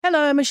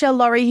Hello, Michelle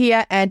Laurie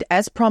here, and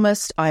as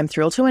promised, I am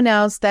thrilled to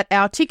announce that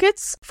our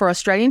tickets for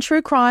Australian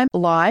True Crime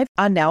Live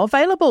are now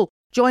available.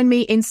 Join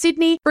me in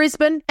Sydney,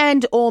 Brisbane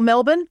and or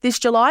Melbourne this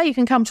July. You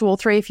can come to all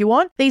three if you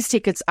want. These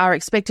tickets are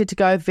expected to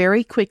go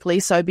very quickly,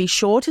 so be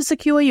sure to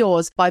secure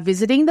yours by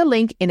visiting the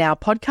link in our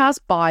podcast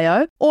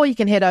bio, or you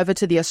can head over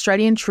to the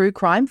Australian True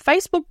Crime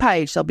Facebook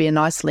page. There'll be a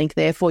nice link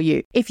there for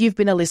you. If you've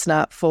been a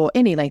listener for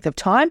any length of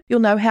time,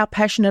 you'll know how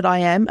passionate I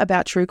am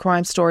about true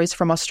crime stories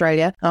from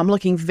Australia. I'm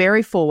looking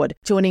very forward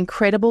to an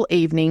incredible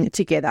evening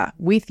together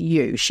with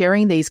you,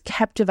 sharing these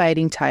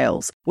captivating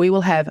tales. We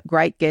will have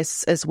great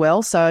guests as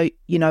well, so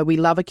you know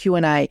we love a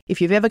Q&A. If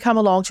you've ever come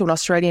along to an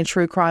Australian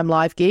True Crime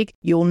Live gig,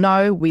 you'll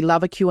know we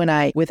love a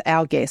Q&A with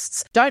our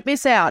guests. Don't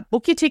miss out.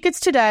 Book your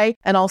tickets today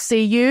and I'll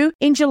see you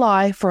in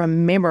July for a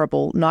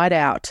memorable night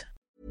out.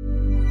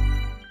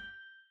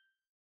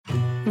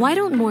 Why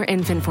don't more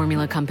infant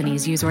formula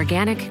companies use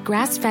organic,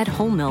 grass-fed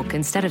whole milk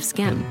instead of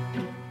skim?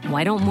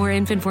 Why don't more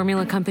infant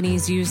formula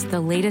companies use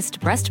the latest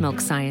breast milk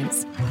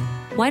science?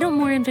 Why don't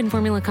more infant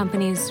formula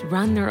companies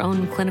run their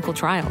own clinical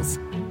trials?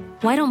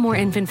 Why don't more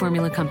infant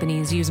formula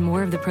companies use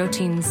more of the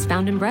proteins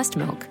found in breast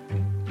milk?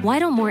 Why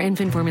don't more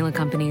infant formula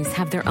companies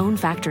have their own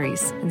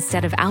factories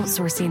instead of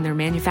outsourcing their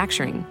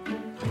manufacturing?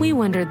 We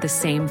wondered the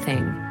same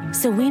thing.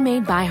 So we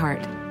made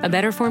ByHeart, a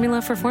better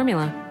formula for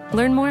formula.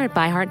 Learn more at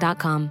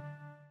byheart.com.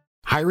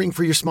 Hiring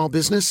for your small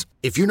business?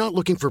 If you're not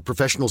looking for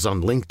professionals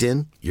on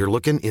LinkedIn, you're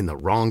looking in the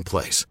wrong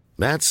place.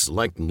 That's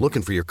like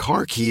looking for your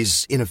car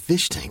keys in a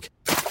fish tank.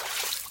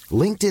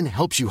 LinkedIn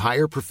helps you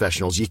hire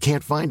professionals you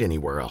can't find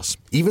anywhere else,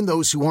 even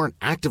those who aren't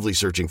actively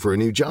searching for a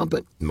new job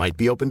but might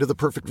be open to the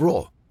perfect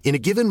role. In a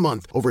given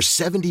month, over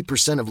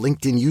 70% of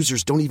LinkedIn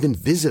users don't even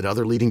visit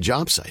other leading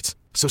job sites.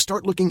 So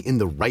start looking in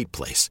the right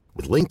place.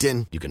 With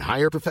LinkedIn, you can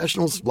hire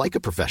professionals like a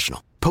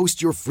professional.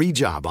 Post your free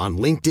job on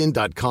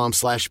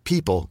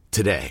linkedin.com/people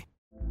today.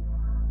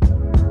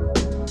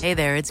 Hey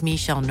there, it's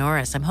Michelle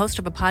Norris. I'm host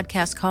of a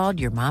podcast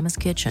called Your Mama's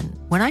Kitchen.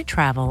 When I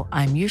travel,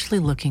 I'm usually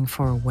looking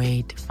for a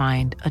way to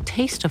find a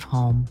taste of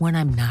home when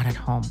I'm not at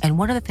home. And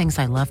one of the things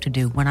I love to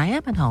do when I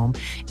am at home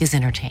is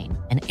entertain.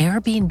 And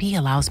Airbnb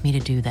allows me to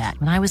do that.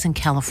 When I was in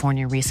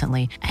California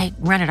recently, I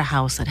rented a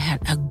house that had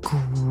a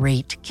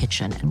great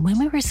kitchen. And when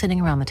we were sitting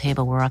around the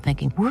table, we were all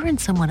thinking, we're in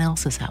someone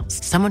else's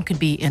house. Someone could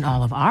be in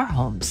all of our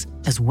homes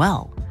as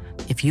well.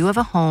 If you have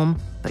a home,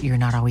 but you're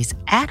not always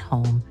at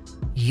home,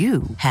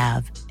 you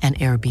have an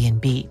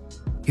Airbnb.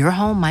 Your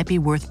home might be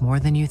worth more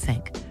than you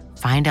think.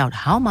 Find out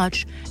how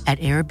much at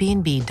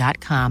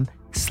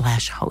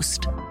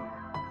airbnb.com/host.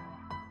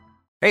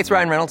 Hey, it's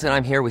Ryan Reynolds, and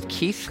I'm here with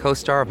Keith,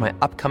 co-star of my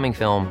upcoming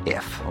film,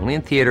 If, only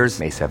in theaters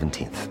May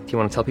 17th. Do you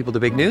want to tell people the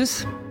big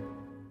news?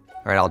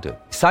 All right, I'll do it.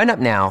 Sign up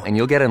now and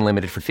you'll get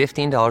unlimited for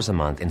 $15 a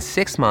month and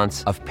 6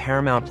 months of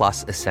Paramount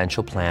Plus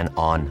Essential Plan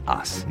on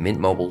us.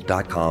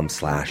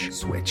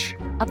 MintMobile.com/switch.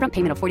 Upfront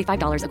payment of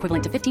 $45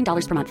 equivalent to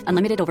 $15 per month.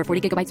 Unlimited over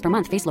 40 gigabytes per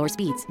month. Face lower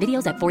speeds.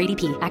 Videos at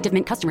 480p. Active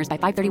Mint customers by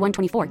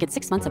 531.24 get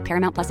 6 months of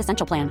Paramount Plus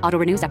Essential Plan. Auto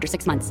renews after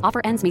 6 months. Offer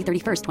ends May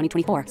 31st,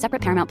 2024.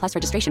 Separate Paramount Plus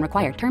registration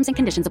required. Terms and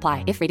conditions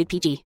apply if rated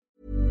PG.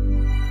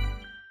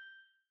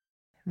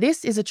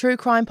 This is a true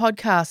crime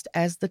podcast,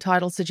 as the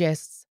title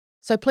suggests.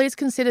 So please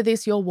consider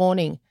this your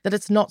warning that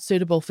it's not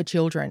suitable for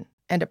children,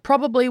 and it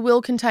probably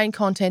will contain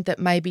content that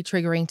may be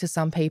triggering to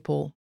some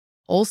people.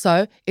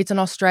 Also, it's an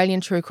Australian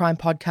true crime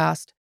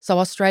podcast, so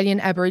Australian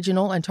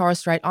Aboriginal and Torres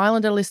Strait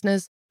Islander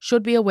listeners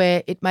should be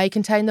aware it may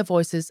contain the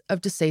voices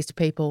of deceased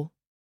people.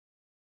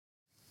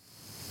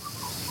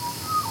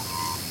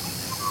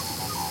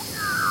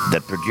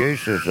 The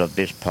producers of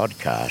this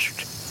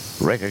podcast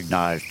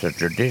recognise the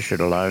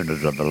traditional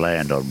owners of the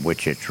land on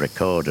which it's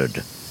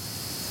recorded.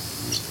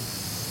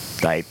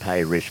 They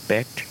pay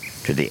respect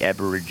to the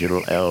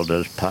Aboriginal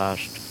elders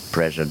past,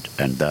 present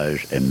and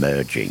those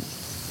emerging.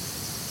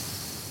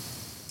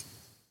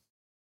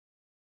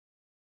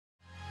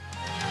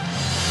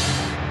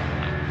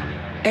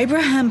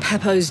 Abraham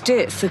Papo's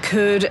death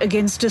occurred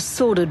against a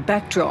sordid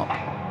backdrop.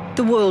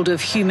 The world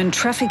of human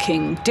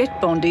trafficking, debt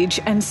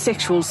bondage and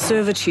sexual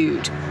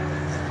servitude.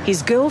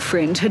 His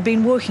girlfriend had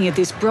been working at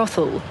this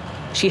brothel.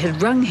 She had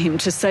rung him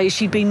to say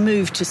she'd been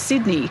moved to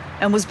Sydney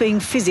and was being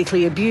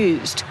physically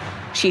abused.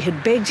 She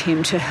had begged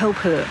him to help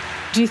her.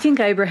 Do you think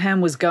Abraham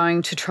was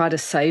going to try to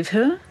save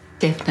her?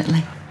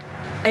 Definitely.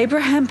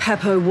 Abraham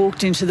Papo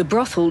walked into the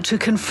brothel to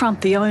confront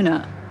the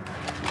owner.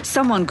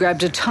 Someone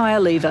grabbed a tyre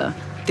lever.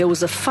 There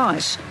was a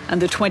fight and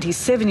the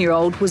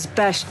 27-year-old was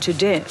bashed to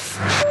death.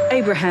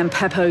 Abraham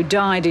Papo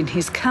died in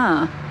his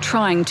car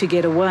trying to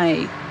get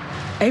away.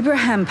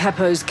 Abraham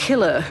Papo's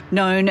killer,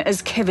 known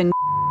as Kevin,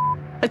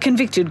 a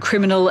convicted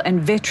criminal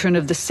and veteran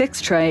of the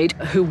sex trade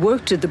who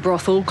worked at the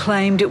brothel,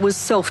 claimed it was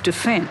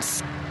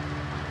self-defence.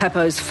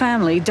 Papo's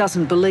family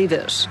doesn't believe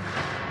it.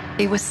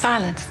 He was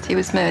silenced. He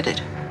was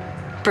murdered.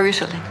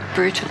 Brutally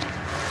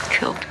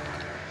killed.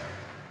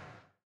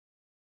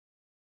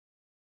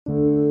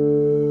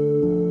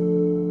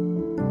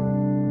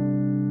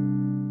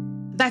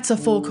 That's a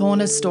Four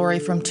Corners story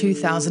from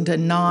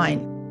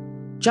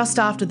 2009. just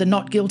after the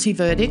not guilty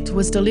verdict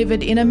was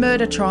delivered in a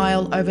murder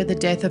trial over the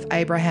death of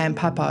Abraham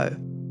Papo.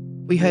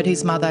 We heard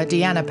his mother,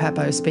 Deanna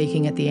Papo,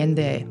 speaking at the end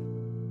there.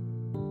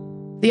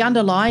 The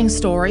underlying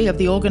story of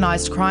the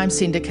organised crime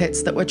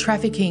syndicates that were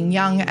trafficking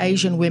young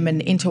Asian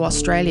women into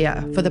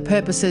Australia for the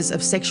purposes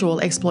of sexual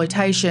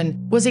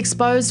exploitation was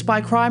exposed by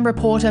crime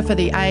reporter for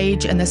The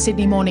Age and the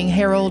Sydney Morning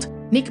Herald,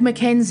 Nick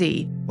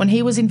McKenzie, when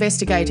he was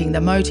investigating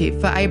the motive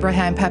for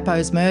Abraham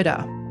Papo's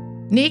murder.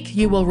 Nick,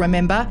 you will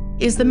remember,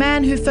 is the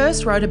man who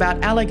first wrote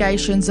about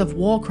allegations of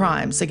war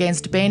crimes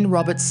against Ben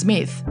Robert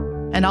Smith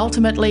and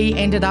ultimately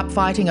ended up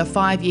fighting a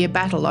 5-year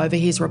battle over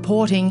his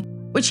reporting,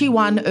 which he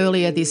won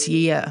earlier this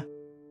year.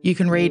 You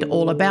can read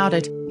all about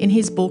it in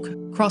his book,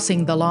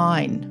 Crossing the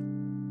Line.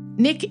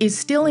 Nick is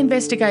still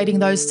investigating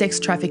those sex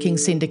trafficking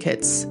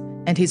syndicates,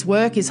 and his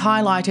work is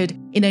highlighted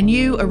in a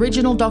new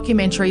original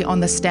documentary on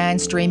the Stan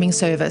streaming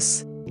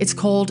service. It's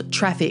called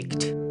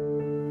Trafficked.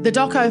 The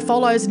doco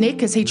follows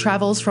Nick as he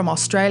travels from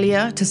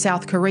Australia to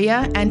South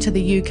Korea and to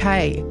the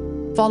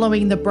UK,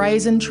 following the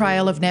brazen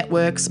trail of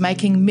networks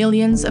making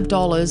millions of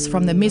dollars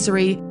from the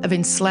misery of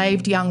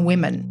enslaved young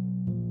women.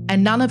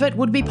 And none of it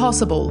would be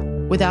possible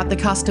without the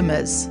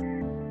customers,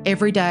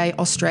 everyday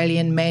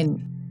Australian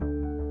men.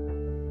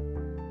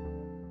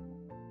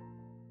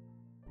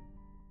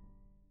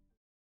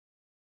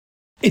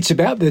 It's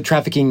about the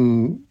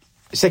trafficking,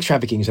 sex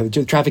trafficking, so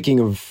the trafficking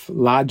of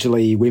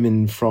largely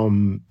women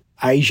from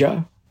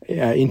Asia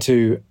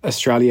into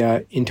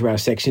Australia, into our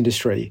sex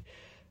industry.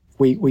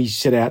 We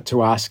set out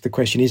to ask the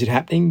question, is it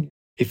happening?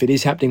 If it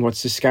is happening,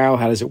 what's the scale?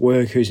 How does it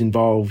work? Who's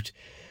involved?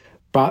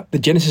 But the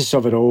genesis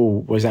of it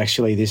all was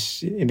actually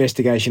this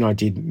investigation I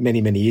did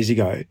many, many years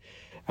ago.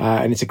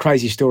 And it's a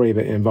crazy story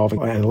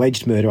involving an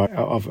alleged murder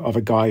of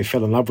a guy who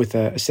fell in love with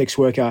a sex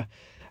worker,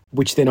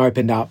 which then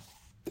opened up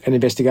an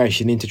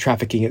investigation into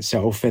trafficking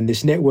itself and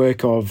this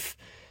network of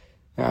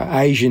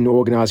Asian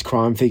organised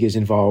crime figures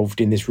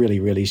involved in this really,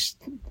 really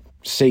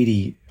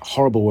seedy,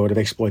 horrible world of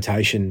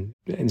exploitation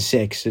and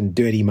sex and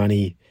dirty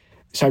money.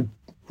 So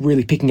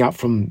really picking up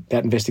from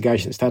that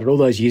investigation that started all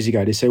those years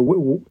ago to say,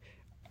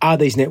 are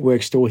these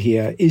networks still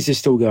here? Is this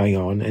still going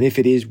on? And if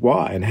it is,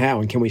 why and how?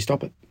 And can we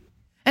stop it?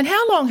 And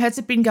how long has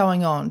it been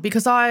going on?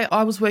 Because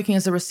I was working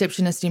as a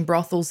receptionist in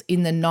brothels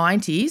in the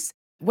 90s.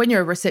 When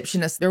you're a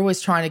receptionist, they're always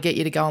trying to get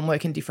you to go and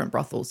work in different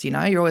brothels, you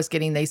know. You're always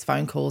getting these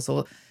phone calls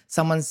or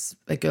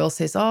a girl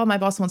says, oh, my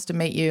boss wants to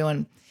meet you.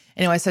 And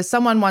anyway, so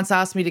someone once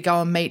asked me to go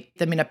and meet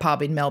them in a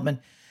pub in Melbourne.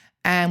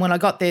 And when I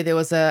got there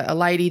was a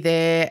lady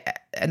there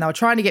and they were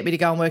trying to get me to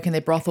go and work in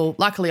their brothel.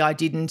 Luckily, I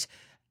didn't.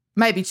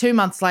 Maybe 2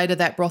 months later,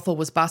 that brothel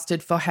was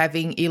busted for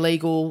having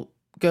illegal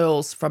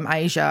girls from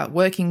Asia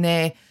working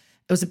there.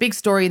 It was a big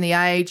story in The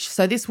Age.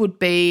 So this would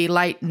be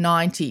late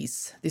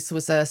 90s. This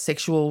was a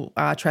sexual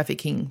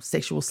trafficking,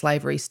 sexual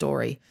slavery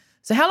story.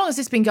 So how long has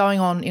this been going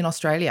on in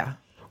Australia?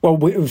 Well,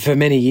 for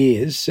many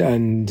years,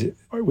 and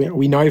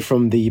we know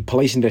from the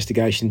police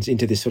investigations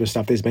into this sort of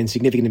stuff, there's been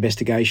significant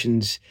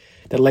investigations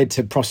that led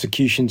to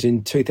prosecutions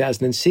in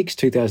 2006,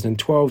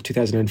 2012,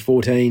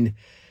 2014.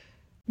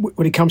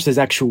 When it comes to those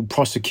actual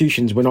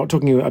prosecutions, we're not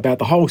talking about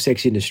the whole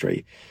sex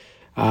industry.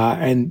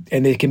 And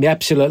there can be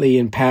absolutely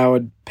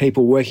empowered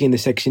people working in the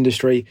sex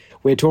industry.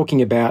 We're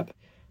talking about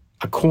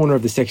a corner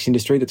of the sex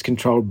industry that's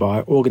controlled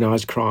by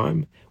organised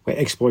crime, where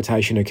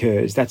exploitation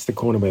occurs. That's the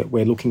corner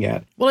we're looking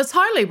at. Well, it's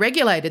highly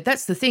regulated.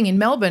 That's the thing. In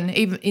Melbourne,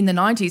 even in the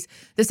 90s,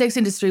 the sex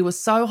industry was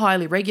so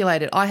highly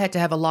regulated. I had to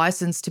have a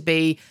licence to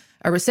be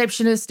a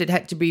receptionist. It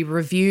had to be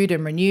reviewed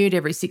and renewed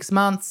every 6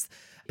 months.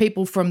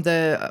 People from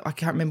I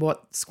can't remember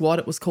what squad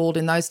it was called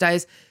in those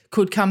days,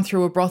 could come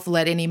through a brothel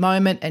at any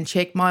moment and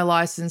check my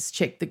licence,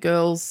 check the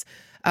girls,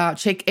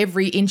 check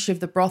every inch of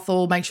the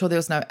brothel, make sure there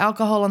was no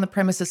alcohol on the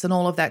premises and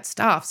all of that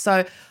stuff.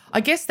 So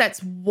I guess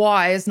that's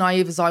why, as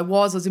naive as I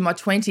was in my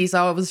 20s,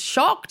 I was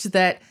shocked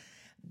that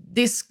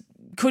this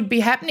could be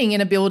happening in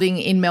a building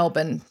in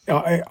Melbourne.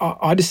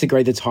 I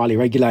disagree that it's highly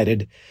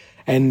regulated.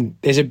 And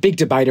there's a big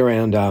debate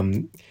around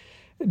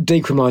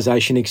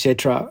decriminalisation,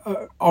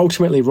 etc.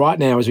 Ultimately, right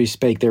now as we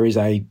speak, there is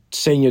a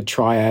senior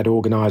triad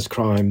organised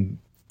crime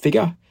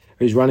figure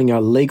who's running a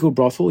legal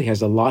brothel. He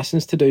has a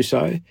licence to do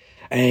so,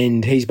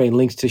 and he's been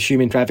linked to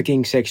human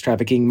trafficking, sex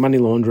trafficking, money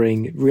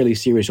laundering, really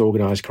serious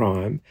organised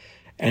crime.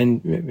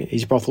 And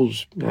his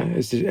brothels,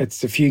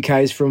 it's a few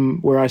Ks from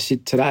where I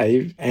sit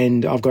today,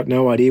 and I've got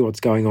no idea what's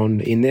going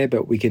on in there,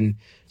 but we can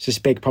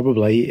suspect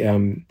probably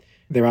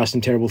there are some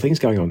terrible things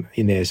going on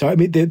in there. So, I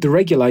mean, the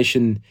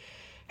regulation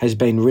has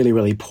been really,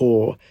 really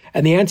poor.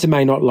 And the answer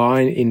may not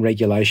lie in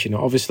regulation.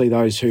 Obviously,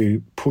 those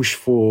who push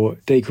for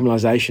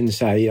decriminalisation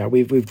say,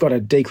 we've got to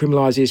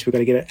decriminalise this, we've got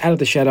to get it out of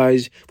the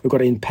shadows, we've got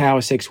to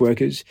empower sex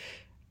workers.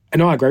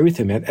 And I agree with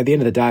them. At the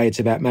end of the day, it's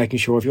about making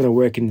sure if you want to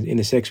work in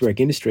the sex work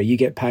industry, you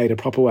get paid a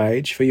proper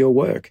wage for your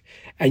work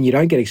and you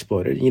don't get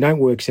exploited. You don't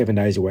work 7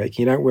 days a week.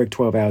 You don't work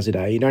 12 hours a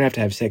day. You don't have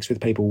to have sex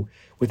with people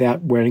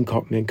without wearing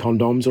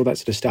condoms, all that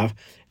sort of stuff.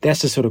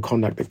 That's the sort of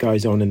conduct that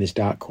goes on in this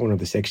dark corner of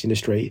the sex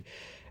industry.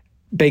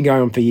 Been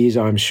going on for years,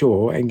 I'm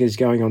sure, and is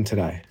going on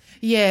today.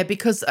 Yeah,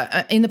 because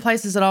in the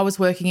places that I was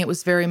working, it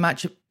was very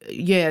much,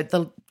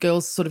 the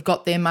girls sort of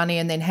got their money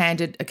and then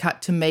handed a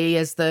cut to me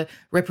as the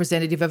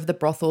representative of the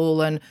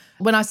brothel. And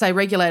when I say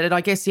regulated, I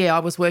guess, I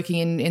was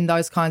working in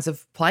those kinds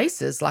of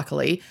places,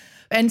 luckily.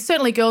 And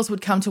certainly girls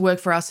would come to work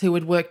for us who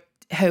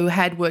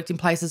had worked in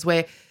places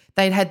where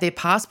they'd had their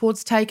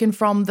passports taken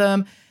from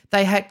them.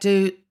 They had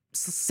to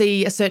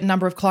see a certain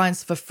number of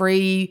clients for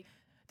free.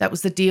 That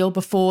was the deal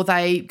before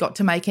they got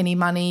to make any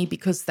money,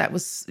 because that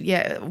was,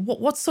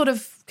 What sort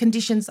of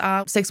conditions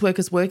are sex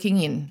workers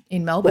working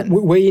in Melbourne?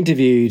 We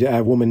interviewed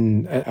a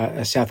woman,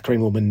 a South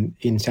Korean woman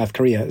in South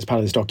Korea as part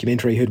of this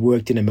documentary who'd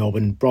worked in a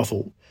Melbourne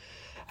brothel.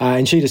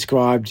 And she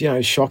described,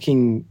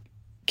 shocking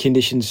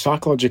conditions,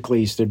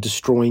 psychologically sort of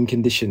destroying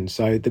conditions.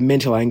 So the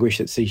mental anguish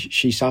that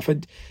she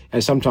suffered,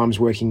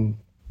 sometimes working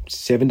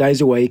 7 days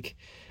a week,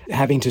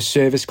 having to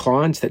service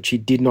clients that she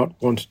did not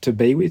want to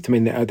be with. I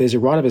mean, there's a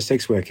right of a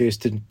sex worker is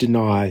to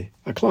deny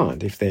a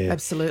client if they're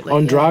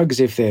on drugs,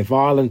 if they're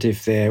violent,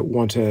 if they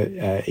want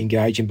to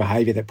engage in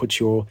behaviour that puts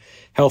your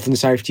health and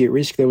safety at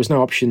risk. There was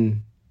no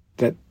option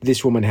that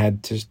this woman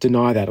had to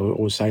deny that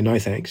or say no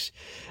thanks.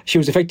 She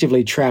was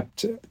effectively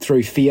trapped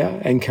through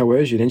fear and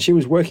coercion, and she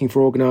was working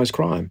for organised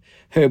crime.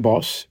 Her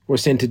boss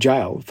was sent to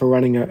jail for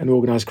running an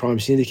organised crime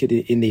syndicate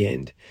in the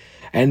end.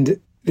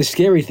 And the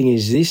scary thing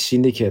is this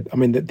syndicate, I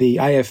mean, the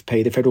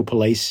AFP, the Federal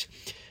Police,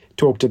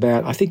 talked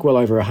about, I think, well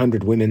over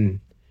 100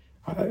 women,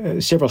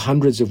 several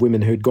hundreds of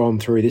women who'd gone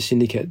through this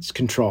syndicate's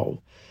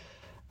control.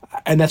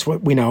 And that's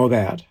what we know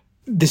about.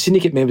 The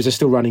syndicate members are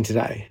still running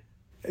today.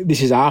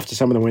 This is after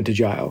some of them went to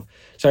jail.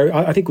 So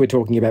I think we're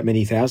talking about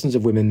many thousands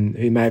of women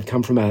who may have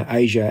come from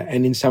Asia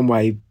and in some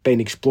way been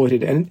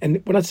exploited.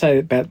 And when I say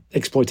about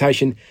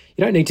exploitation,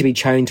 you don't need to be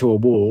chained to a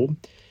wall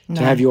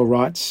to have your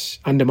rights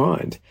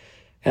undermined.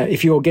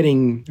 If you're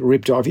getting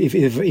ripped off,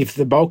 if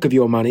the bulk of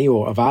your money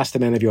or a vast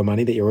amount of your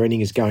money that you're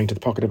earning is going to the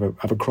pocket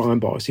of a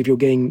crime boss, if you're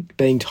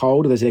being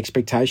told there's an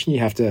expectation you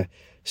have to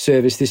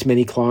service this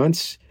many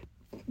clients,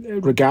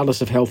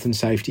 regardless of health and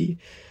safety,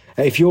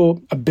 if your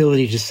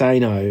ability to say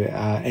no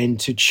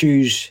and to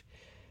choose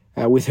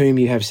with whom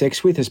you have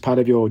sex with as part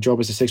of your job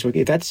as a sex worker,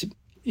 if that's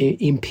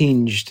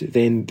impinged,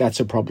 then that's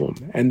a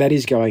problem. And that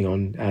is going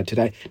on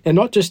today. And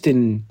not just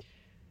in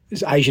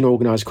Asian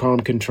organised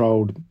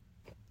crime-controlled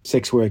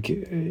sex work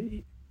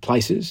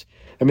places.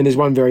 I mean, there's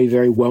one very,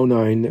 very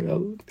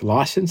well-known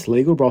licensed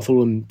legal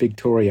brothel in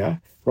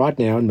Victoria right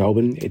now in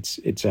Melbourne. It's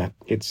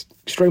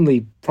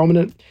extremely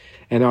prominent,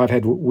 and I've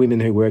had women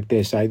who work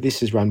there say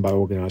this is run by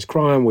organised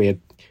crime, where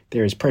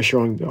there is pressure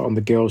on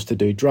the girls to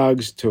do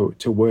drugs, to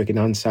work in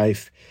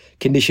unsafe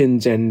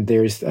conditions, and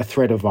there is a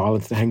threat of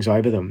violence that hangs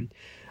over them.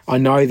 I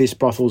know this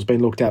brothel's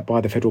been looked at by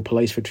the Federal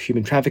Police for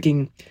human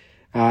trafficking.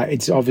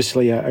 It's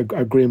obviously a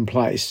grim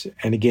place,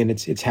 and again,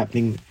 it's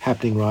happening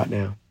right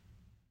now.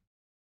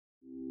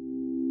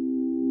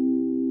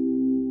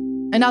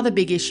 Another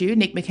big issue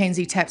Nick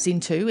McKenzie taps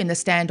into in the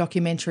Stan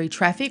documentary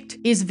Trafficked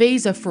is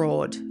visa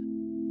fraud.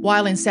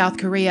 While in South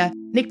Korea,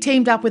 Nick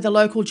teamed up with a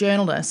local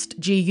journalist,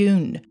 Ji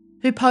Yoon,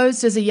 who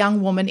posed as a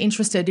young woman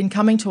interested in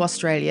coming to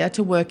Australia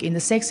to work in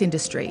the sex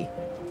industry.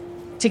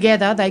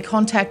 Together, they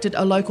contacted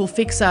a local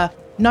fixer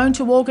known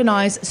to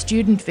organise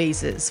student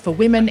visas for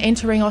women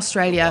entering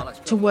Australia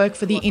to work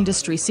for the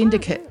industry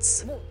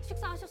syndicates.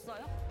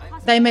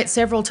 They met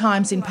several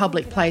times in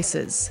public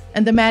places,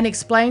 and the man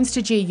explains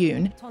to Ji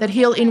Yoon that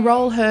he'll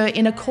enrol her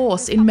in a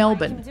course in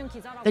Melbourne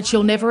that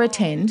she'll never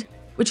attend,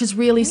 which is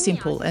really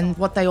simple and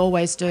what they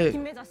always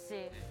do.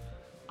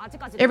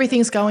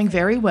 Everything's going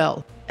very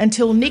well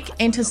until Nick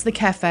enters the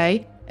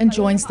cafe and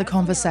joins the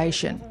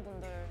conversation.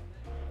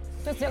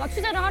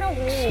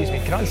 Excuse me,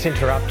 can I just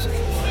interrupt?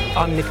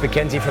 I'm Nick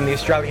McKenzie from the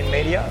Australian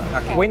media.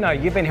 Okay. We know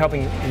you've been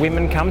helping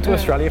women come to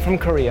Australia from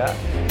Korea,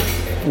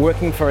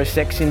 working for a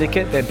sex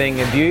syndicate. They're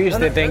being abused,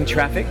 they're being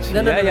trafficked.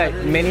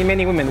 Many,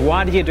 many women.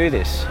 Why do you do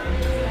this?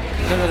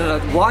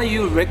 Why are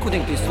you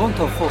recording this?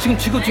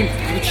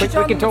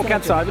 We can talk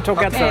outside. We'll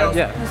talk outside.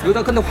 Yeah.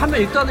 근데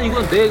화면 일단은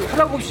이건 내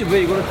허락 없이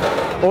왜 이거를?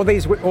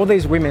 All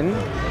these women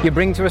you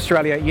bring to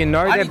Australia, you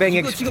know they're being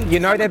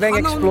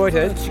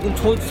exploited. 지금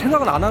저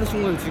생각을 안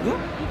하시는 거예요 지금?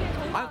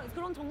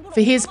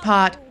 For his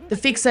part, the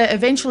fixer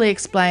eventually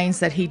explains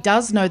that he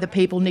does know the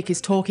people Nick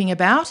is talking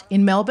about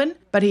in Melbourne,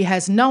 but he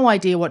has no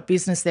idea what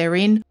business they're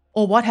in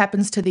or what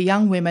happens to the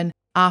young women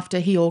after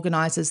he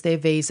organises their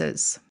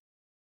visas.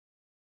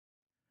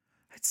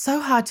 It's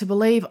so hard to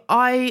believe.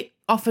 I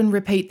often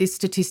repeat this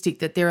statistic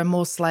that there are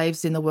more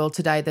slaves in the world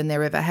today than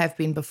there ever have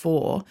been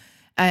before.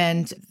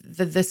 And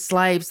the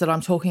slaves that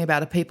I'm talking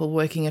about are people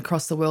working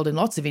across the world in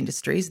lots of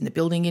industries, in the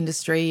building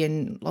industry,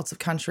 in lots of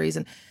countries.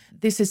 And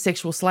this is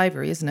sexual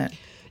slavery, isn't it?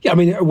 Yeah, I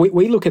mean,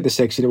 we look at the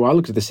sex industry. I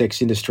look at the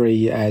sex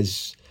industry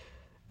as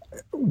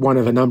one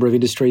of a number of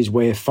industries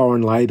where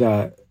foreign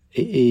labour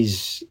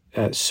is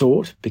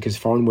sought because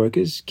foreign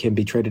workers can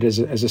be treated as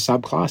a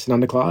subclass, an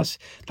underclass.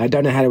 They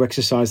don't know how to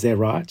exercise their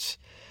rights.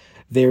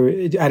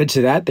 Added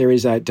to that, there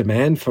is a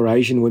demand for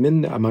Asian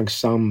women amongst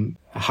some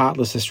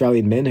heartless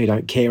Australian men who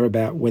don't care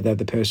about whether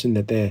the person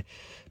that they're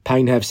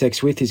paying to have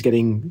sex with is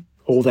getting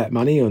all that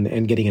money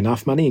and getting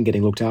enough money and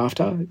getting looked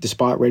after,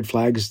 despite red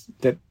flags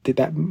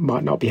that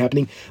might not be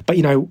happening. But,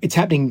 it's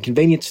happening in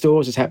convenience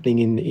stores, it's happening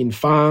in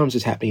farms,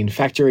 it's happening in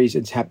factories,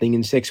 it's happening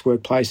in sex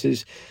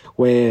workplaces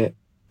where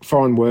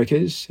foreign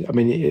workers,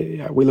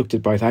 we looked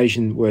at both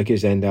Asian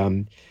workers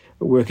and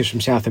workers from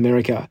South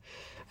America,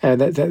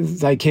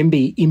 they can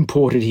be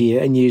imported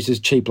here and used as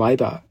cheap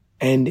labour.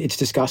 And it's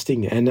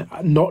disgusting, and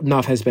not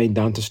enough has been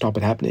done to stop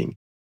it happening.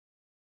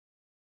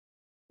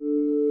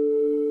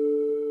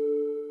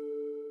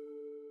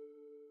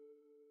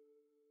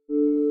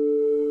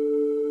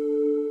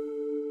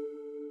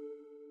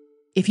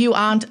 If you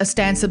aren't a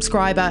Stan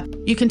subscriber,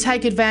 you can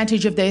take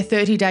advantage of their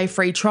 30-day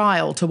free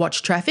trial to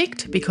watch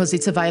Trafficked because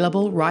it's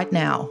available right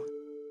now.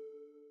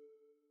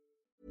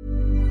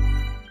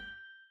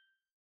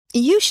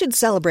 You should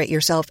celebrate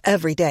yourself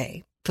every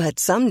day, but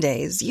some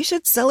days you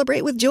should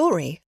celebrate with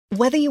jewelry.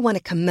 Whether you want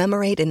to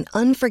commemorate an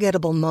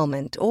unforgettable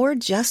moment or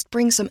just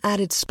bring some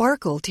added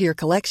sparkle to your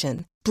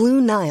collection, Blue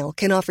Nile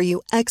can offer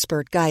you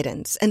expert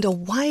guidance and a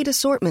wide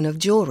assortment of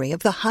jewelry of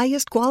the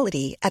highest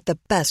quality at the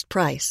best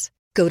price.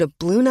 Go to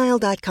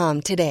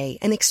BlueNile.com today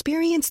and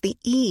experience the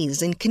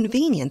ease and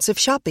convenience of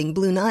shopping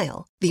Blue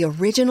Nile, the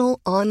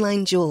original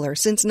online jeweler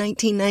since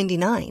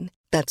 1999.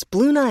 That's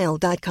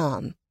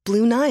BlueNile.com.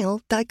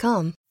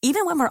 BlueNile.com.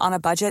 Even when we're on a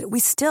budget, we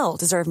still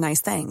deserve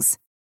nice things.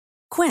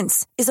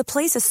 Quince is a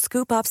place to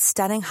scoop up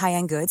stunning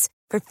high-end goods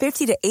for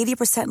 50 to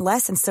 80%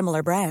 less than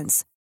similar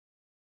brands.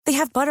 They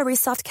have buttery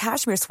soft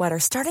cashmere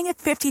sweaters starting at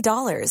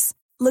 $50,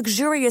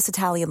 luxurious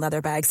Italian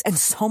leather bags, and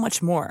so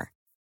much more.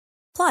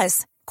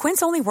 Plus,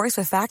 Quince only works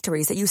with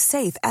factories that use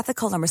safe,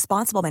 ethical, and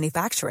responsible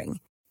manufacturing.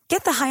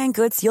 Get the high-end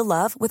goods you'll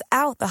love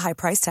without the high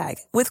price tag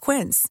with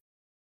Quince.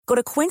 Go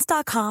to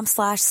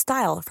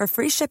quince.com/style for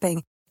free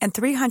shipping and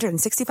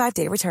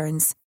 365-day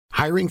returns.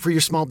 Hiring for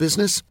your small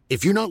business?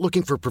 If you're not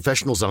looking for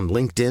professionals on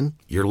LinkedIn,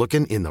 you're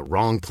looking in the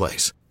wrong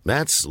place.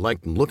 That's like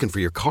looking for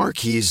your car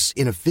keys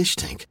in a fish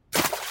tank.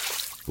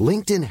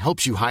 LinkedIn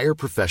helps you hire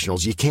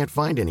professionals you can't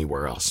find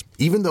anywhere else,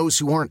 even those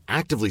who aren't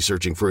actively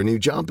searching for a new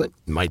job but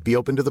might be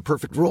open to the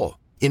perfect role.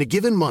 In a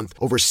given month,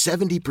 over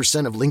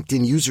 70% of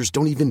LinkedIn users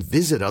don't even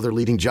visit other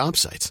leading job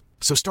sites.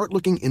 So start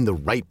looking in the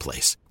right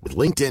place. With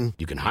LinkedIn,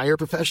 you can hire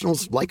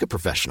professionals like a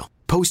professional.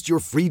 Post your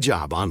free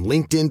job on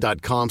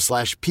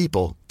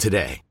linkedin.com/people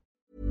today.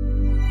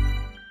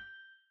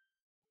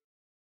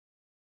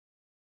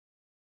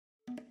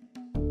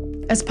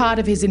 As part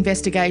of his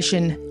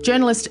investigation,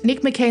 journalist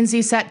Nick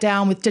McKenzie sat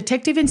down with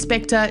Detective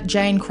Inspector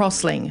Jane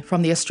Crossling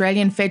from the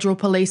Australian Federal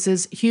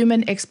Police's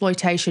Human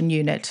Exploitation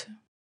Unit.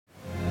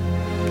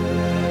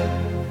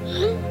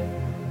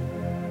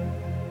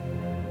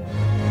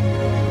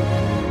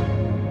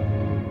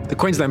 The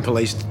Queensland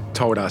Police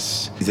told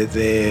us that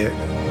there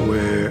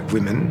were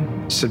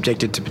women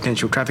subjected to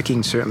potential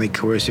trafficking, certainly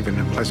coercive and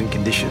unpleasant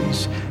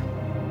conditions,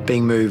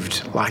 being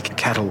moved like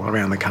cattle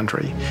around the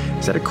country.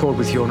 Is that accord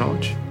with your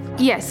knowledge?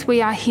 Yes,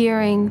 we are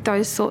hearing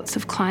those sorts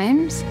of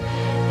claims.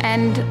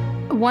 And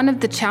one of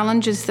the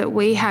challenges that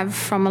we have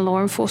from a law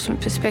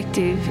enforcement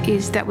perspective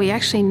is that we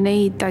actually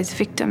need those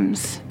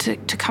victims to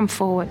come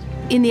forward.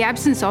 In the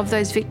absence of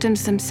those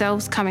victims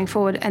themselves coming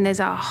forward, and there's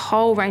a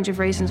whole range of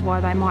reasons why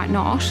they might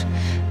not,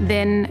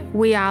 then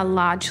we are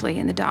largely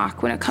in the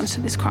dark when it comes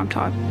to this crime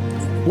type.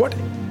 What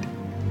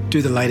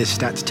do the latest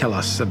stats tell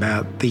us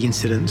about the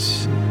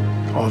incidence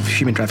of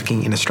human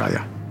trafficking in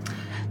Australia?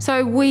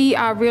 So we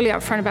are really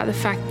upfront about the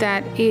fact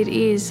that it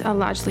is a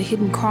largely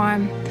hidden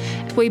crime.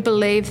 We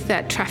believe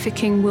that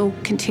trafficking will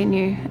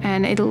continue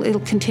and it'll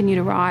continue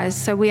to rise.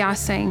 So we are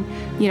seeing,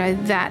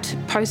 that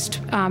post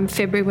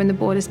February when the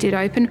borders did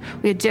open,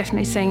 we are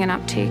definitely seeing an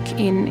uptick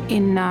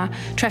in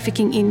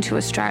trafficking into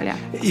Australia.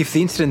 If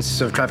the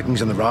incidence of trafficking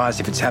is on the rise,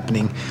 if it's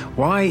happening,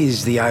 why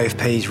is the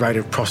AFP's rate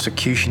of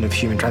prosecution of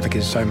human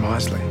traffickers so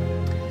miserly?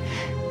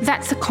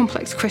 That's a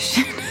complex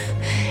question.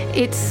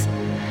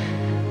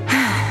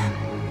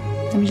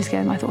 Let me just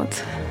gather my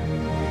thoughts.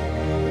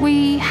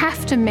 We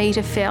have to meet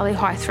a fairly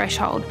high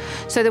threshold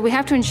so that we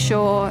have to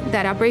ensure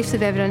that our briefs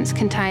of evidence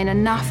contain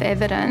enough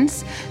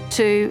evidence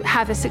to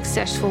have a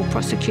successful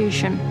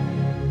prosecution.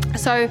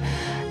 So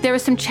there are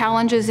some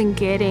challenges in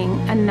getting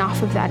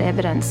enough of that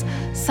evidence.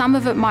 Some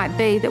of it might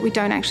be that we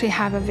don't actually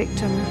have a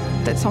victim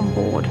that's on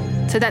board.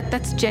 So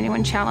that's a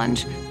genuine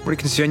challenge. Would it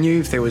concern you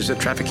if there was a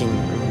trafficking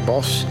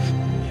boss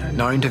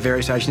known to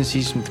various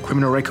agencies with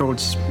criminal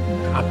records,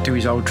 up to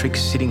his old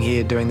tricks, sitting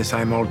here doing the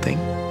same old thing?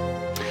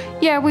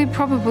 Yeah, we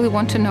probably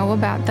want to know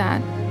about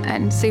that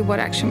and see what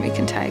action we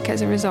can take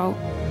as a result.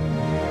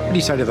 What do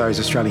you say to those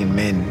Australian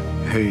men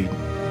who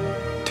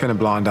turn a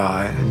blind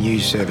eye and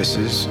use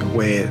services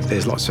where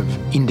there's lots of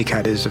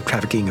indicators of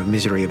trafficking, of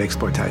misery, of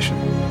exploitation?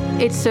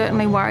 It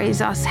certainly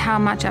worries us how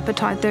much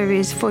appetite there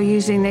is for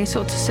using these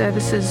sorts of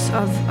services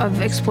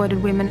of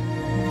exploited women.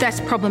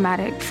 That's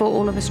problematic for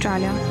all of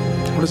Australia.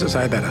 What does it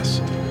say about us?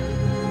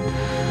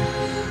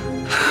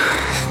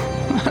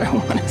 I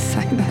don't want to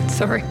say that,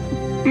 sorry.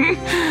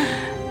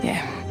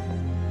 Yeah.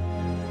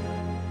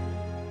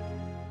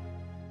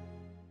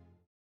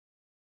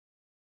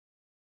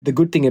 The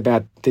good thing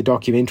about the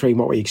documentary and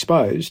what we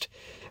exposed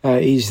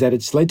is that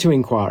it's led to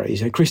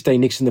inquiries.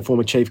 Christine Nixon, the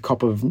former chief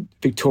cop of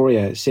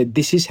Victoria, said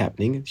this is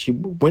happening. She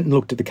went and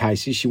looked at the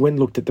cases. She went and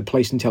looked at the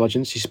police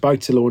intelligence. She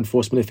spoke to law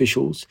enforcement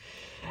officials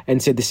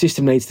and said the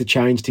system needs to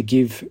change to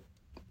give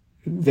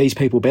these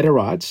people better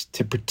rights,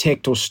 to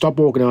protect or stop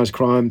organised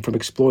crime from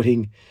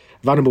exploiting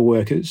vulnerable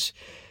workers,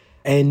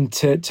 and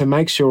to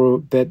make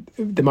sure that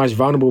the most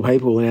vulnerable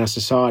people in our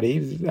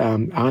society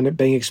aren't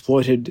being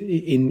exploited.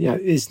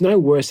 There's no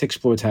worse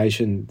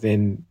exploitation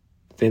than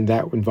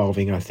that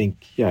involving, I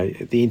think,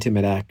 the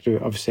intimate act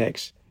of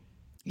sex.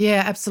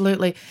 Yeah,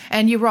 absolutely.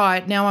 And you're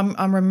right. Now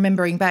I'm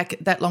remembering back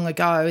that long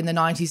ago in the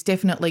 90s,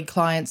 definitely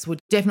clients would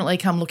definitely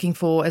come looking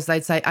for, as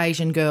they'd say,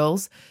 Asian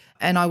girls.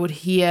 And I would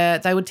hear,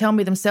 they would tell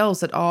me themselves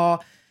that,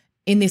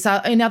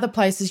 in other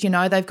places,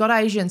 they've got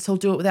Asians who'll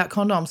do it without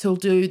condoms, who'll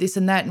do this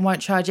and that and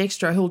won't charge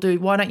extra,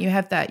 why don't you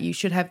have that? You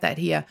should have that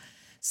here.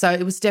 So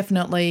it was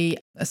definitely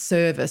a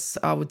service,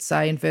 I would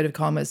say, inverted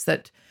commas,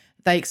 that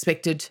they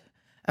expected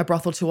a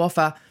brothel to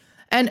offer.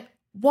 And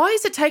why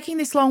is it taking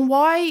this long?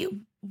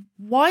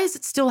 Why is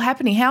it still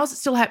happening? How is it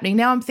still happening?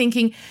 Now I'm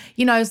thinking,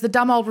 as the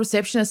dumb old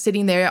receptionist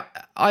sitting there,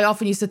 I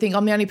often used to think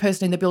I'm the only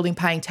person in the building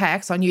paying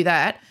tax. I knew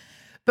that.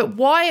 But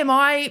why am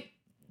I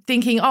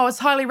thinking, it's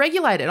highly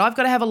regulated. I've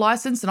got to have a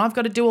license and I've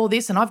got to do all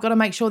this and I've got to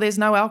make sure there's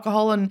no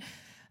alcohol and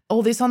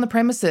all this on the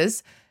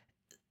premises.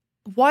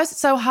 Why is it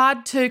so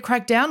hard to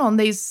crack down on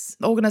these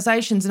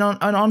organisations and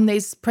on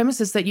these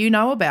premises that you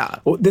know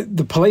about? Well,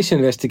 the police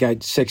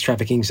investigate sex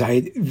trafficking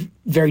say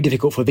very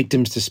difficult for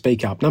victims to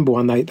speak up. Number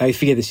one, they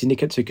fear the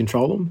syndicates who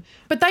control them.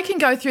 But they can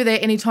go through there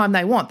anytime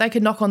they want. They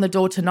could knock on the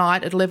door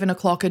tonight at 11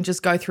 o'clock and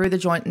just go through the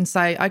joint and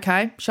say,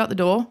 okay, shut the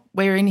door.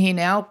 We're in here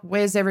now.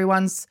 Where's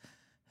everyone's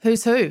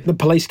who's who? The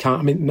police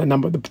can't,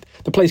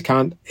 the police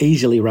can't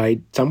easily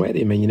raid somewhere.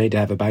 You need to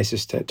have a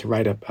basis to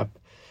raid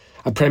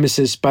a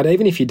premises. But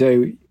even if you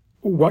do,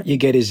 what you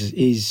get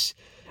is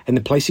and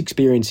the police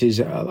experience is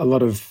a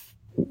lot of,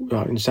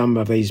 in some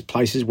of these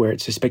places where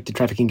it's suspected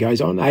trafficking goes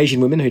on,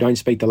 Asian women who don't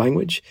speak the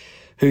language,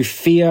 who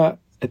fear,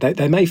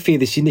 they may fear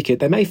the syndicate,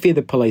 they may fear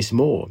the police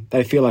more.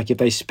 They feel like if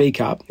they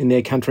speak up in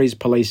their countries,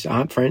 police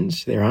aren't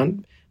friends, they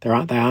aren't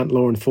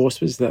law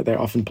enforcers,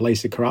 they're often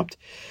police are corrupt.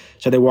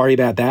 So they worry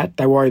about that.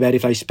 They worry about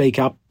if they speak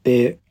up,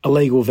 their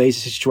illegal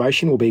visa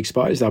situation will be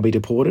exposed, they'll be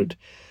deported.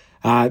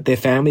 Their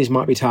families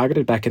might be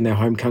targeted back in their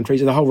home countries.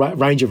 There's a whole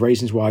range of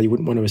reasons why you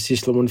wouldn't want to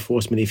assist law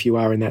enforcement if you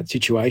are in that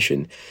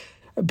situation.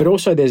 But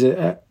also is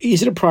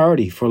it a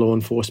priority for law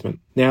enforcement?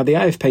 Now, the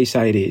AFP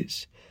say it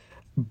is,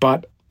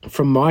 but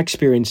from my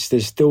experience,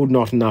 there's still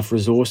not enough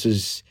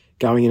resources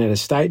going in at a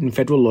state and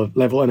federal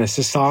level and a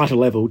societal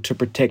level to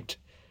protect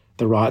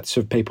the rights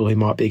of people who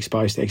might be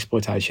exposed to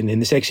exploitation in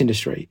the sex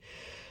industry.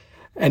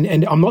 And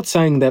I'm not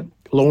saying that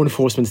law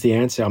enforcement's the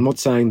answer. I'm not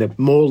saying that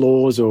more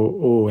laws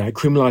or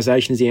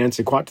criminalisation is the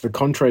answer, quite to the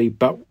contrary.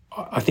 But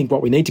I think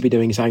what we need to be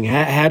doing is saying,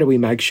 how do we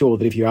make sure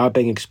that if you are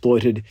being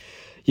exploited,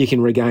 you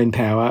can regain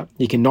power,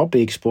 you can not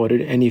be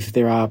exploited, and if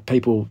there are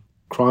people,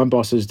 crime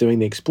bosses doing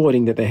the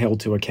exploiting, that they're held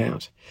to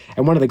account.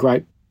 And one of the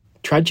great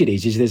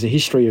tragedies is there's a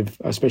history of,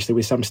 especially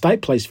with some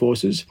state police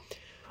forces,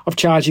 of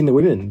charging the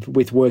women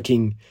with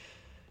working.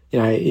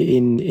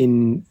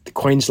 In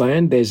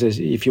Queensland, I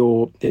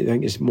think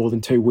there's more than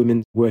 2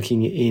 women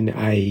working in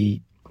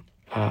a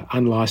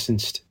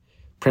unlicensed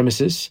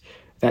premises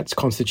that's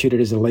constituted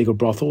as a legal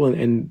brothel,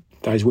 and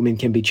those women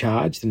can be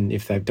charged, and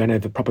if they don't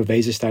have the proper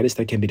visa status,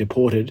 they can be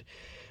deported.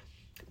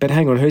 But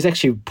hang on, who's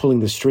actually pulling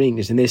the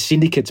strings? And there's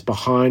syndicates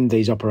behind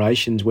these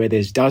operations where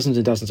there's dozens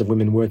and dozens of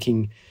women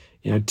working,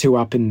 2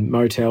 up in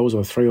motels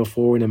or 3 or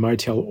 4 in a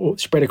motel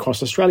spread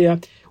across Australia.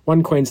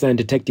 One Queensland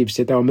detective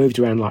said they were moved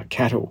around like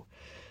cattle,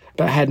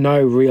 but had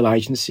no real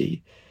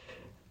agency.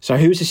 So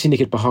who's the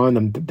syndicate behind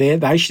them? They're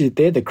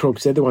the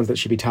crooks. They're the ones that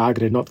should be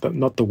targeted, not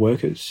the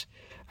workers.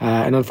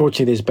 And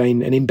unfortunately, there's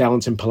been an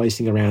imbalance in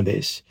policing around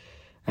this.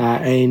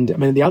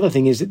 The other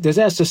thing is, does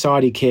our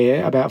society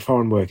care about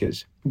foreign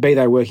workers, be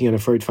they working on a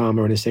fruit farm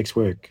or in a sex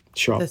work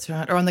shop? That's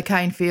right, or on the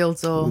cane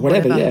fields or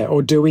whatever. Yeah,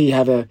 or do we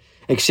have a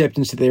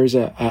acceptance that there is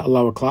a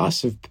lower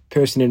class of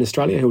person in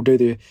Australia who'll do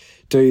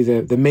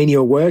the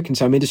menial work in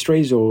some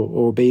industries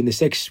or be in the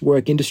sex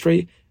work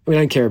industry? We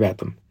don't care about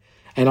them.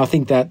 And I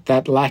think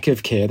that lack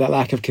of care, that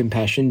lack of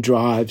compassion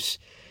drives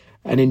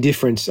an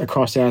indifference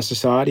across our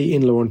society,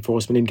 in law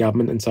enforcement, in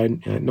government, and so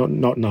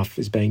not enough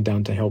is being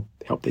done to help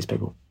these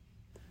people.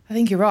 I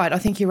think you're right. I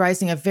think you're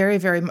raising a very,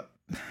 very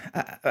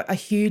a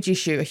huge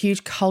issue, a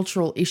huge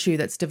cultural issue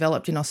that's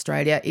developed in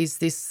Australia is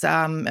this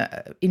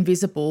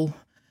invisible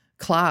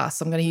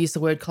class, I'm going to use the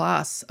word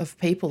class, of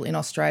people in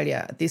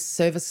Australia, this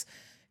service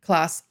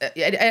class.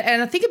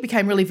 And I think it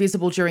became really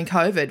visible during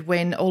COVID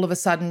when all of a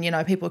sudden,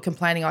 people were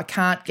complaining, I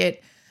can't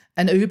get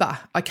an Uber,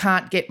 I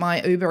can't get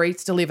my Uber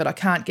Eats delivered, I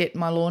can't get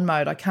my lawn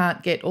mowed, I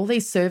can't get all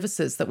these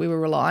services that we were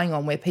relying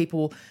on where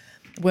people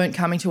weren't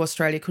coming to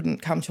Australia,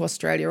 couldn't come to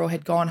Australia or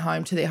had gone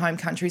home to their home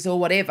countries or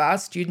whatever,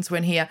 students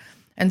weren't here.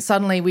 And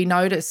suddenly we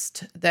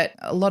noticed that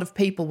a lot of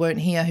people weren't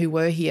here who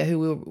were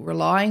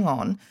relying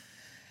on.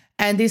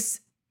 And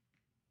this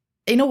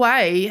in a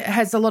way,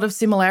 has a lot of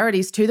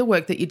similarities to the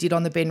work that you did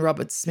on the Ben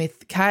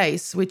Roberts-Smith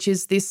case, which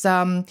is this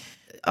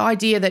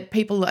idea that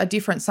people are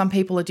different. Some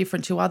people are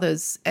different to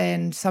others,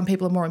 and some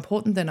people are more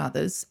important than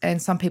others,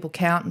 and some people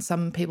count and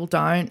some people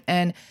don't.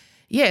 And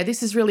yeah,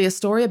 this is really a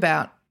story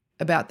about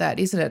that,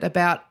 isn't it?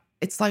 About,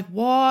 it's like,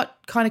 what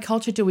kind of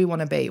culture do we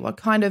want to be? What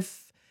kind of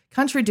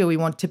country do we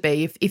want to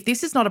be? If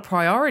this is not a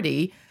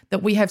priority,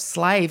 that we have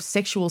slaves,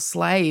 sexual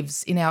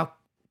slaves in our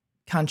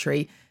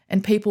country,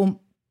 and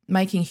people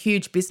making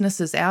huge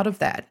businesses out of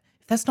that,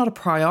 if that's not a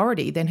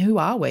priority, then who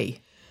are we?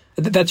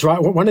 That's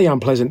right. One of the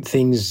unpleasant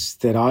things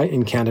that I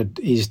encountered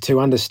is to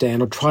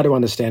understand, or try to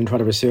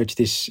research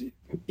this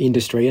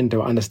industry and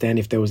to understand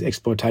if there was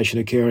exploitation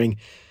occurring.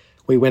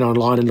 We went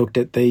online and looked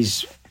at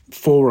these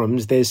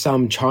forums. There's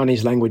some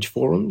Chinese language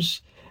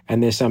forums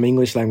and there's some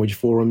English language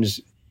forums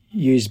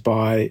used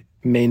by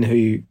men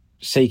who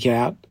seek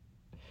out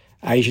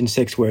Asian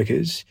sex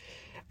workers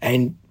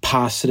and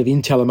pass sort of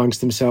intel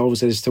amongst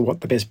themselves as to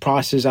what the best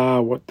prices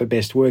are, what the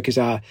best workers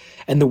are.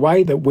 And the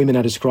way that women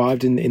are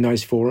described in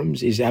those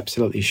forums is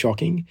absolutely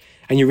shocking.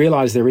 And you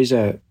realise there is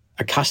a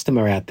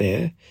customer out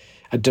there,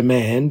 a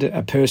demand,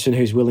 a person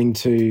who's willing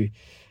to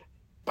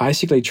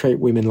basically treat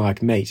women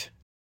like meat.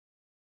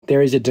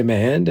 There is a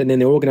demand, and then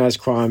the organised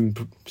crime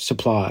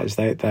suppliers,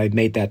 they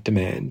meet that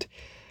demand.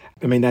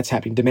 I mean, that's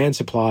happening. Demand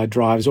supply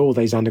drives all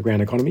these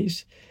underground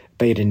economies,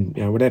 be it in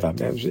whatever,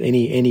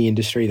 any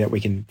industry that we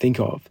can think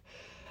of.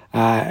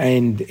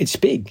 And it's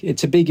big.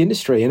 It's a big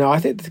industry. And I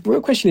think the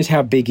real question is,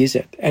 how big is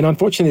it? And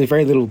unfortunately, there's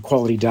very little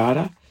quality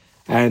data,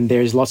 and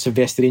there's lots of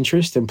vested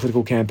interest and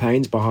political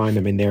campaigns behind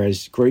them. And there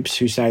is groups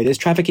who say there's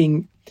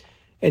trafficking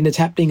and it's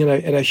happening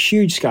at a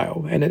huge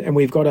scale. And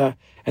we've got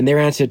and their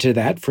answer to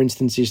that, for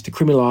instance, is to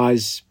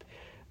criminalise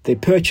the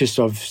purchase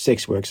of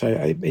sex work. So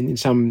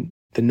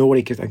the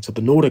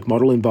Nordic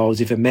model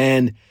involves, if a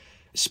man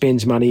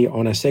spends money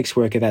on a sex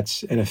worker,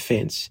 that's an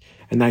offence.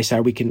 And they say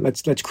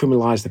let's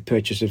criminalise the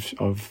purchase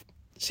of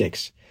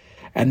sex.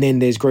 And then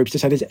there's groups that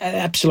say there's an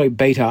absolute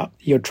beat up.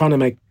 You're trying to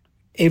make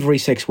every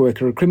sex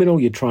worker a criminal.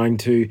 You're trying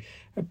to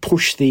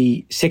push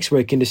the sex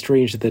work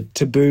industry into the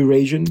taboo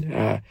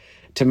region,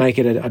 to make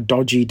it a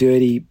dodgy,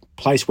 dirty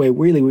place where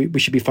really we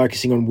should be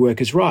focusing on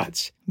workers'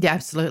 rights. Yeah,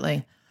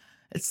 absolutely.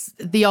 It's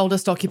the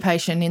oldest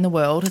occupation in the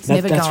world. It's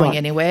never going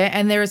anywhere.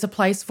 And there is a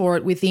place for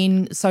it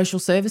within social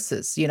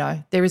services.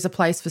 There is a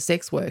place for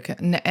sex work,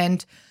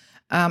 and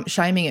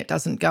shaming it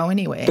doesn't go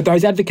anywhere. But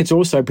those advocates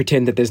also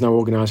pretend that there's no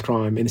organised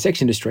crime in the sex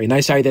industry, and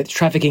they say that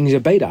trafficking is a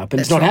beat up, and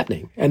it's not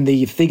happening. And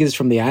the figures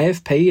from the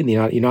AFP and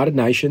the United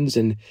Nations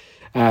and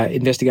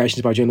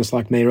investigations by journalists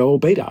like me are all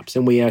beat ups,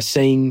 and we are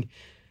seeing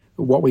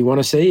what we want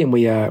to see, and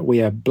we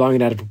are blowing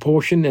it out of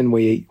proportion, and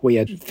we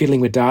are fiddling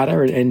with data.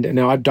 And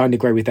I don't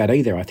agree with that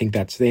either. I think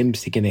that's them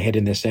sticking their head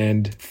in the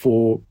sand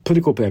for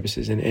political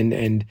purposes.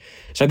 And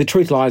so the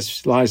truth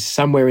lies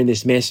somewhere in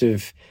this mess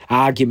of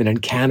argument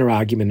and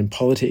counter-argument and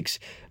politics.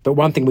 But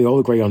one thing we all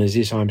agree on is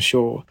this, I'm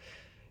sure.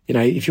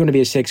 If you want to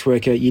be a sex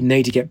worker, you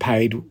need to get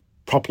paid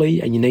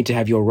properly, and you need to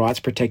have your rights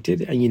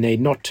protected, and you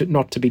need not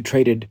to be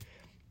treated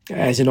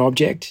as an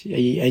object,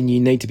 and you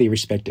need to be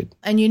respected.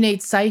 And you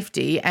need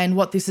safety. And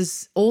what this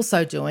is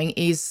also doing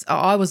is,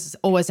 I was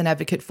always an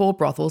advocate for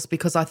brothels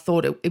because I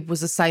thought it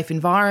was a safe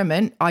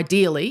environment,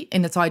 ideally,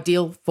 in its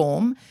ideal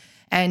form.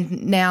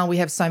 And now we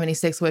have so many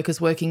sex workers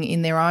working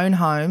in their own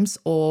homes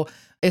or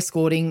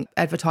escorting,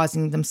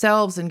 advertising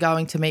themselves and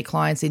going to meet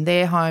clients in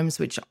their homes,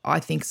 which I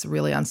think is a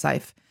really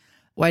unsafe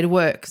way to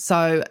work.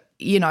 So,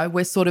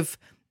 we're sort of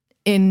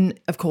in,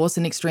 of course,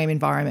 an extreme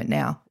environment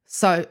now.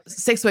 So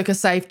sex worker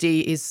safety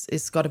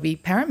is got to be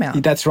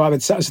paramount. That's right.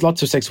 But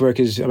lots of sex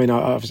workers, I mean,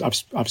 I've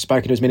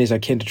spoken to as many as I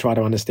can to try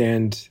to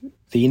understand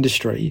the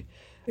industry,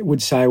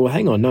 would say, well,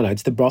 hang on, no,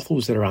 it's the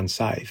brothels that are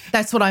unsafe.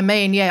 That's what I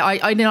mean, yeah.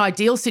 In an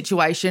ideal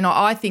situation,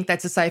 I think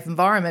that's a safe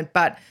environment,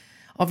 but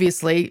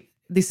obviously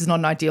this is not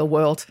an ideal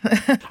world.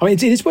 I mean,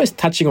 it is worth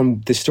touching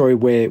on the story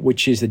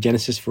which is the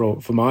genesis for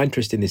my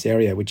interest in this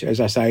area, which, as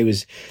I say,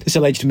 was this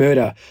alleged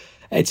murder.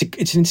 It's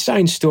an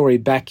insane story.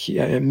 Back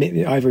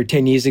over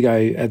 10 years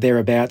ago,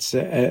 thereabouts,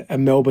 a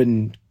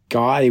Melbourne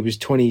guy, he was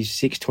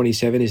 26,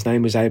 27, his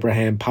name was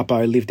Abraham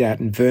Papo, lived out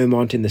in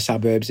Vermont in the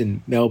suburbs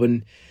in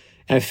Melbourne,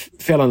 and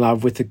fell in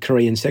love with a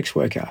Korean sex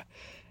worker.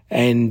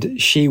 And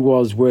she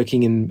was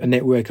working in a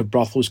network of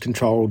brothels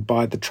controlled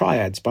by the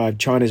triads, by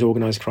China's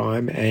organised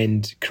crime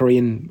and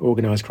Korean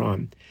organised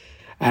crime.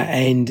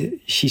 And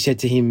she said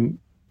to him,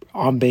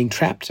 I'm being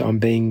trapped, I'm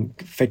being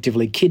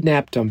effectively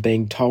kidnapped, I'm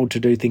being told to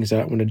do things I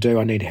don't want to do,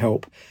 I need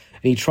help.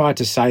 And he tried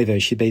to save her.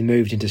 She'd been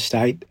moved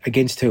interstate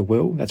against her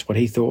will, that's what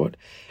he thought.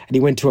 And he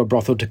went to a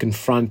brothel to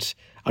confront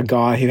a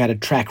guy who had a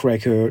track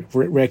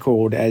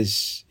record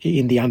as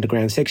in the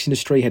underground sex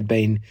industry, had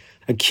been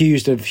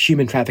accused of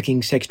human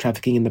trafficking, sex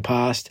trafficking in the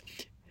past,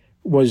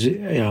 was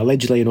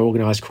allegedly an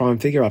organised crime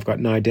figure. I've got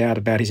no doubt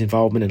about his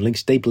involvement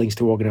and deep links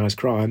to organised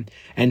crime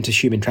and to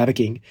human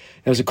trafficking.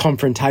 There was a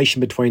confrontation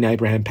between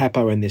Abraham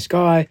Papo and this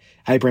guy.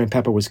 Abraham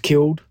Papo was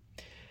killed.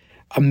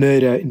 A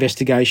murder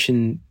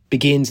investigation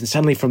begins, and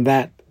suddenly from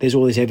that, there's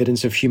all this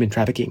evidence of human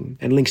trafficking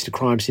and links to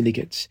crime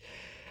syndicates.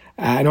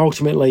 And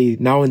ultimately,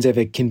 no one's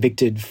ever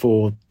convicted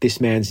for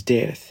this man's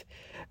death,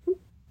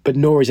 but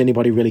nor is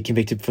anybody really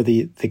convicted for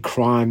the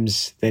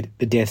crimes that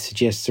the death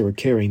suggests are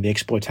occurring, the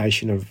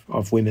exploitation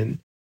of women.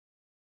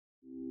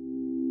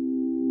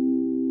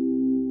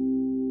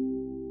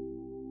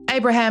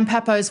 Abraham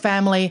Papo's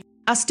family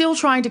are still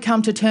trying to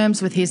come to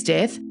terms with his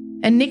death,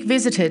 and Nick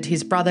visited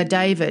his brother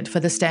David for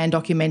the Stan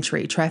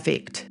documentary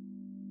Trafficked.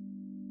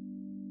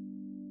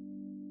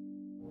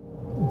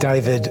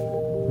 David,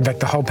 in fact,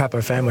 the whole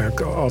Papo family are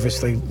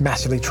obviously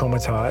massively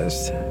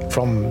traumatised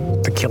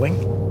from the killing.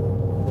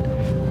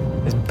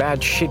 There's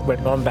bad shit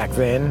went on back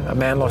then. A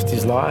man lost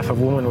his life, a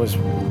woman was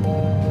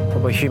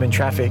probably human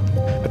trafficked,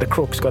 but the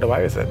crooks got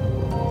away with it.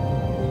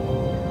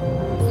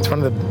 It's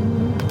one of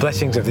the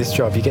blessings of this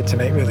job. You get to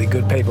meet really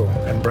good people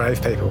and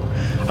brave people.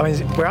 I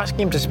mean, we're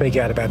asking him to speak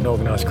out about an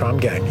organised crime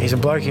gang. He's a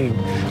bloke who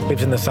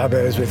lives in the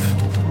suburbs with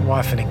a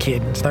wife and a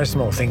kid. It's no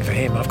small thing for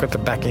him. I've got the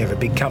backing of a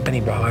big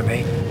company behind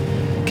me,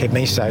 keep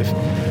me safe.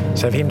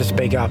 So for him to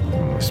speak up,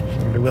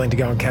 be willing to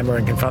go on camera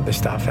and confront this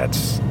stuff,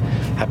 that's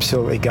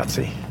absolutely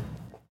gutsy.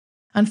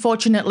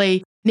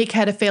 Unfortunately, Nick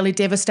had a fairly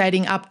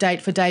devastating update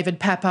for David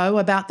Papo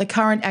about the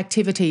current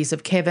activities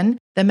of Kevin,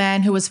 the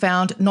man who was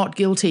found not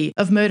guilty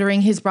of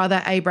murdering his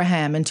brother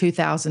Abraham in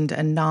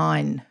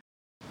 2009.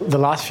 The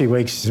last few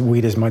weeks, as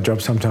weird as my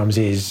job sometimes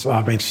is,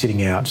 I've been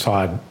sitting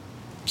outside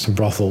some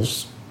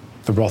brothels,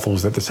 the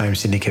brothels that the same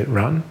syndicate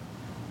run,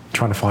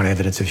 trying to find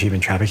evidence of human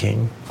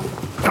trafficking.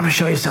 I'm going to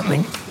show you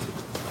something.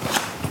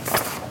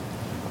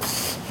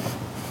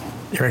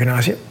 You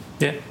recognise it?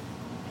 Yeah.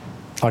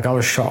 Like, I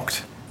was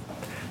shocked.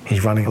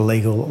 He's running a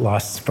legal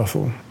licensed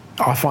brothel.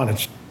 I find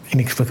it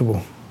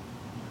inexplicable.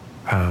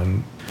 I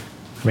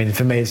mean,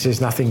 for me, it's just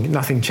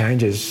nothing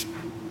changes.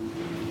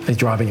 He's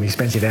driving an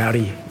expensive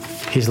Audi.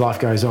 His life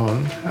goes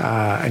on,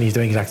 and he's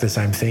doing exactly the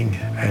same thing.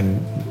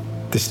 And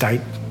the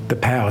state, the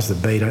powers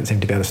that be, don't seem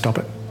to be able to stop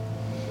it.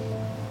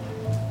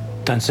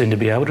 Don't seem to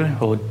be able to,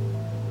 or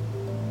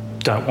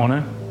don't want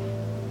to,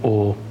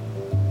 or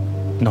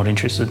not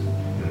interested.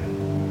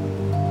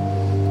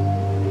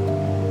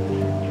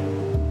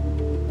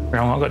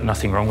 I've got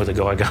nothing wrong with a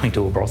guy going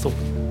to a brothel,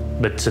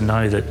 but to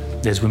know that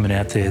there's women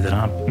out there that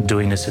aren't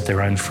doing this at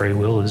their own free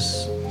will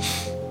it's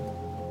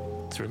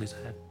really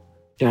sad.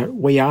 You know,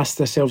 we asked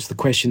ourselves the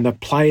question, the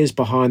players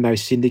behind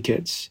those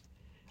syndicates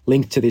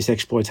linked to this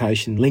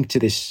exploitation, linked to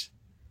this,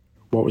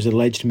 what was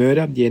alleged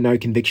murder, no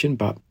conviction,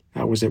 but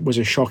it was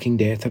a shocking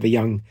death of a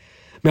young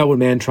Melbourne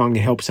man trying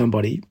to help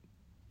somebody.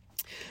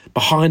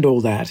 Behind all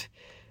that,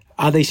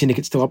 are these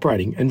syndicates still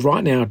operating? And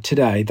right now,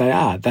 today, they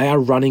are. They are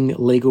running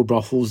legal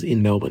brothels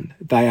in Melbourne.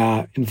 They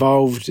are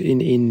involved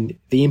in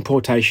the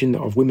importation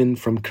of women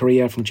from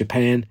Korea, from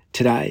Japan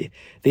today.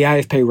 The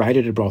AFP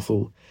raided a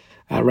brothel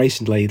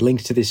recently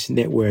linked to this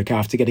network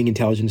after getting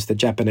intelligence that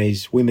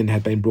Japanese women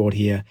had been brought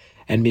here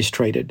and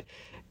mistreated.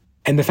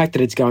 And the fact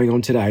that it's going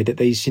on today, that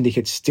these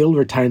syndicates still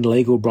retain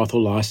legal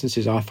brothel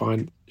licenses, I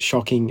find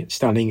shocking,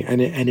 stunning, and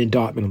an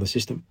indictment on the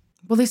system.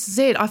 Well, this is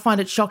it. I find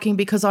it shocking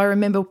because I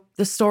remember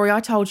the story I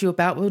told you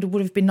about would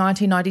have been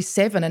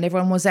 1997 and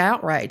everyone was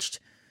outraged,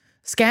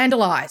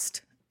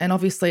 scandalised. And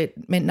obviously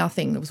it meant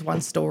nothing. There was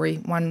one story,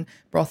 one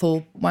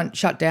brothel, one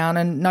shut down,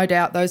 and no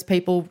doubt those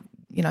people,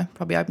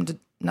 probably opened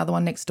another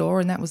one next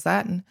door and that was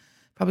that, and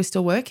probably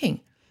still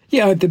working.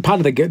 Yeah,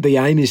 part of the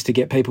aim is to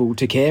get people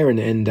to care and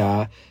in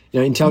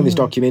telling this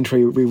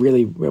documentary,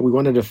 we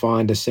wanted to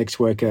find a sex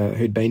worker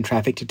who'd been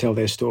trafficked to tell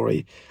their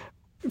story.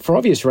 For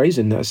obvious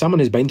reason, someone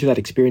who's been through that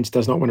experience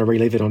does not want to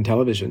relive it on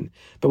television.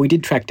 But we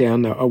did track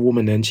down a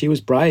woman, and she was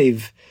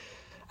brave,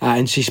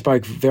 and she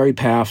spoke very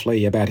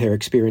powerfully about her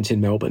experience in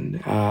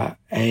Melbourne.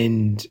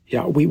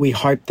 We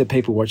hope that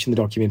people watching the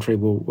documentary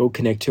will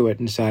connect to it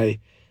and say,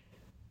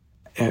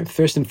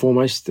 first and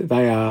foremost,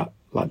 they're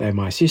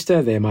my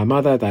sister, they're my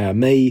mother, they are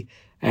me,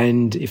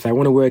 and if they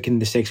want to work in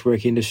the sex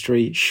work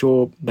industry,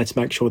 sure, let's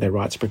make sure their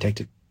rights are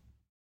protected.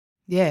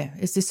 Yeah,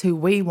 is this who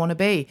we want to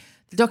be?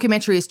 The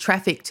documentary is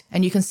Trafficked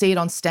and you can see it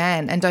on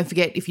Stan. And don't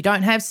forget, if you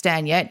don't have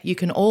Stan yet, you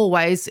can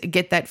always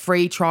get that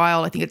free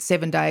trial. I think it's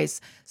 7 days.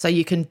 So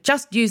you can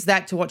just use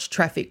that to watch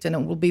Trafficked and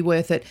it will be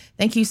worth it.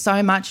 Thank you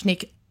so much,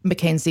 Nick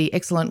McKenzie.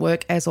 Excellent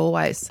work as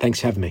always. Thanks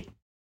for having me.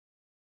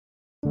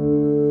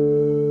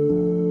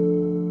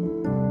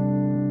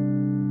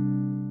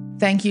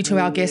 Thank you to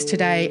our guest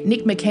today,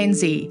 Nick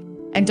McKenzie.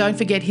 And don't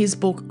forget his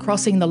book,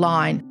 Crossing the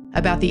Line,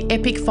 about the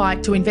epic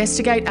fight to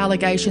investigate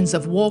allegations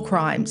of war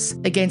crimes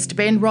against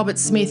Ben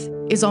Roberts-Smith,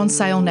 is on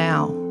sale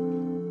now.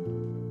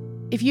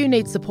 If you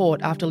need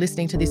support after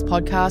listening to this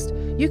podcast,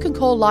 you can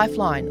call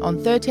Lifeline on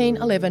 13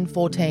 11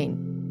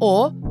 14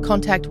 or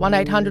contact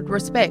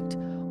 1-800-RESPECT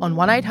on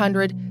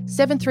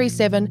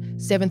 1-800-737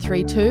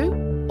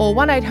 732 or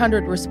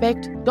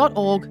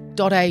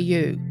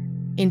 1800respect.org.au.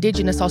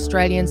 Indigenous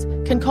Australians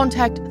can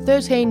contact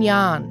 13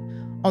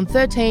 Yarn on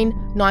 13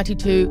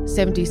 92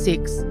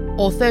 76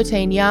 or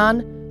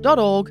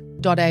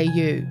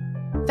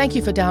 13yarn.org.au. Thank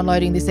you for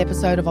downloading this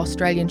episode of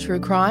Australian True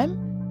Crime.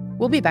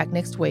 We'll be back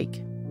next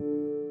week.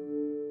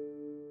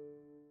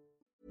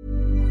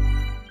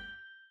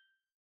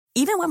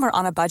 Even when we're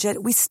on a budget,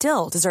 we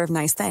still deserve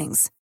nice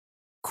things.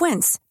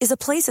 Quince is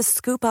a place to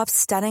scoop up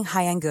stunning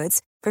high-end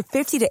goods for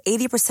 50 to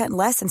 80%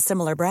 less than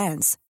similar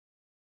brands.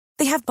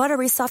 They have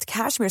buttery soft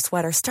cashmere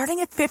sweaters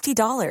starting at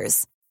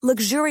 $50,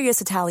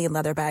 luxurious Italian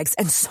leather bags,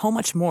 and so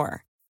much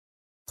more.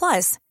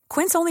 Plus,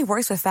 Quince only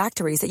works with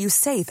factories that use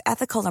safe,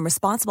 ethical, and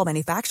responsible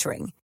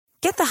manufacturing.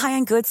 Get the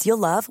high-end goods you'll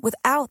love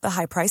without the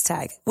high price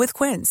tag with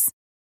Quince.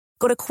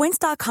 Go to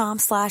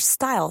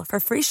quince.com/style for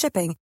free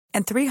shipping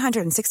and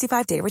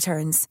 365-day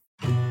returns.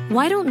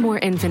 Why don't more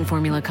infant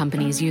formula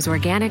companies use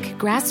organic,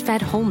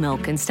 grass-fed whole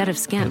milk instead of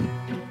skim?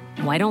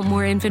 Why don't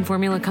more infant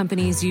formula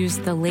companies use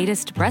the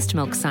latest breast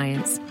milk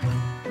science?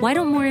 Why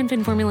don't more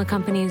infant formula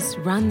companies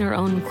run their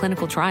own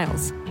clinical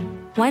trials?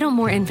 Why don't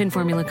more infant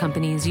formula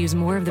companies use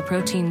more of the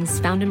proteins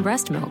found in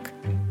breast milk?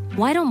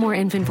 Why don't more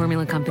infant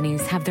formula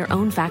companies have their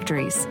own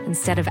factories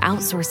instead of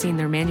outsourcing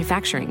their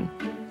manufacturing?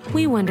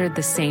 We wondered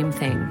the same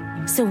thing.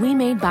 So we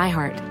made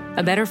ByHeart,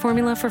 a better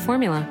formula for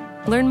formula.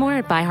 Learn more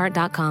at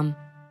byheart.com.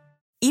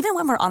 Even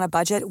when we're on a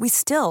budget, we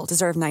still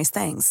deserve nice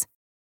things.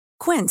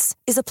 Quince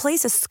is a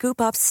place to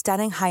scoop up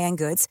stunning high-end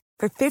goods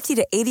for 50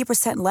 to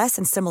 80% less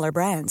than similar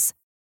brands.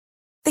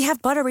 They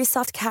have buttery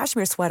soft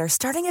cashmere sweaters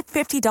starting at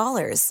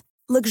 $50,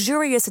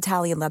 luxurious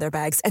Italian leather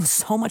bags, and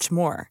so much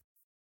more.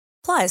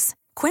 Plus,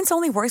 Quince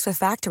only works with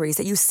factories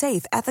that use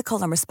safe,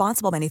 ethical, and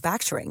responsible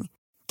manufacturing.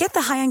 Get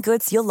the high-end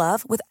goods you'll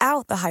love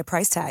without the high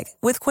price tag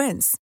with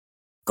Quince.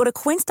 Go to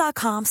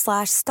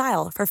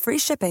quince.com/style for free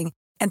shipping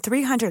and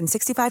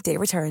 365-day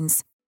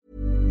returns.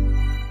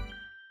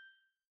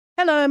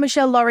 Hello,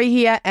 Michelle Laurie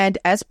here, and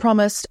as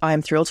promised, I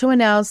am thrilled to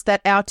announce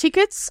that our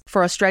tickets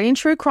for Australian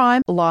True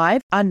Crime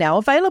Live are now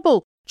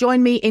available.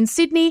 Join me in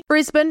Sydney,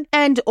 Brisbane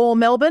and or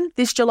Melbourne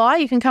this July.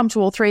 You can come to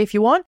all three if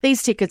you want.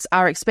 These tickets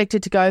are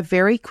expected to go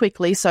very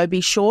quickly, so be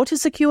sure to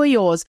secure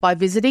yours by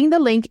visiting the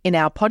link in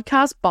our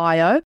podcast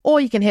bio, or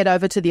you can head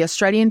over to the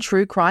Australian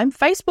True Crime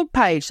Facebook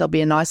page. There'll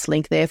be a nice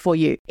link there for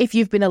you. If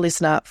you've been a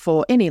listener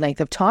for any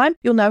length of time,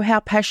 you'll know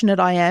how passionate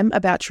I am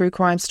about true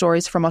crime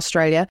stories from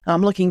Australia.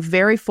 I'm looking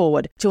very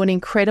forward to an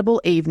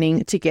incredible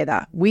evening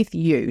together with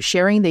you,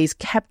 sharing these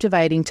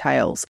captivating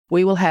tales.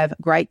 We will have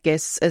great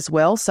guests as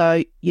well,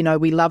 so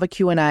we love a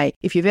Q&A.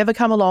 If you've ever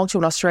come along to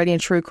an Australian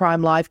True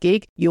Crime Live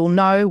gig, you'll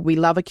know we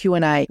love a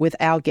Q&A with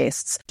our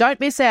guests. Don't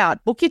miss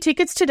out. Book your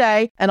tickets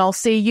today, and I'll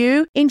see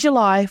you in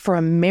July for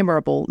a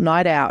memorable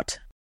night out.